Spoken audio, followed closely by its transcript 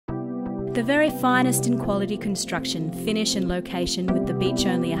The very finest in quality construction, finish and location, with the beach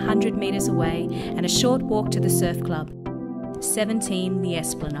only 100 metres away and a short walk to the surf club. 17 The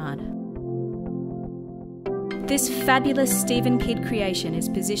Esplanade. This fabulous Stephen Kidd creation is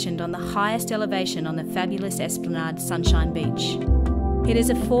positioned on the highest elevation on the fabulous Esplanade Sunshine Beach. It is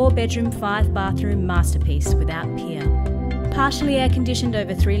a 4-bedroom, 5-bathroom masterpiece without peer. Partially air-conditioned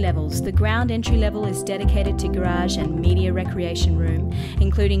over 3 levels, the ground entry level is dedicated to garage and media recreation room,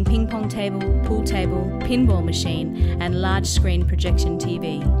 including ping pong table, pool table, pinball machine and large screen projection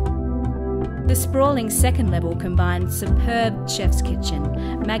TV. The sprawling second level combines superb chef's kitchen,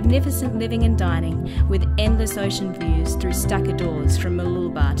 magnificent living and dining, with endless ocean views through stucco doors from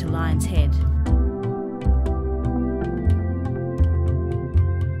Mooloolaba to Lion's Head.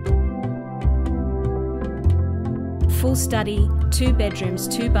 Full study, 2 bedrooms,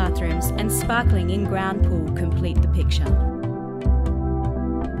 2 bathrooms and sparkling in-ground pool complete the picture.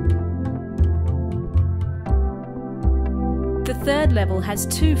 The third level has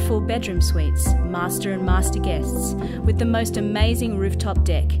 2 full bedroom suites, master and master guests, with the most amazing rooftop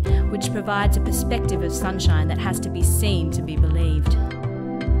deck, which provides a perspective of sunshine that has to be seen to be believed.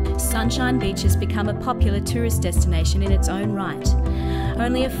 Sunshine Beach has become a popular tourist destination in its own right.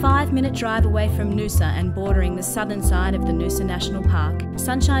 Only a 5-minute drive away from Noosa and bordering the southern side of the Noosa National Park,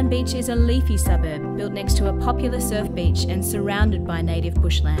 Sunshine Beach is a leafy suburb built next to a popular surf beach and surrounded by native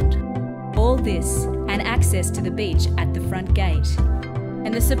bushland. All this and access to the beach at the front gate.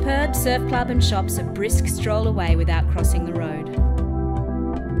 And the superb surf club and shops a brisk stroll away without crossing the road.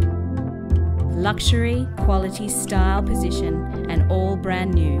 Luxury, quality, style, position, and all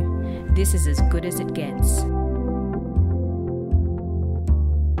brand new. This is as good as it gets.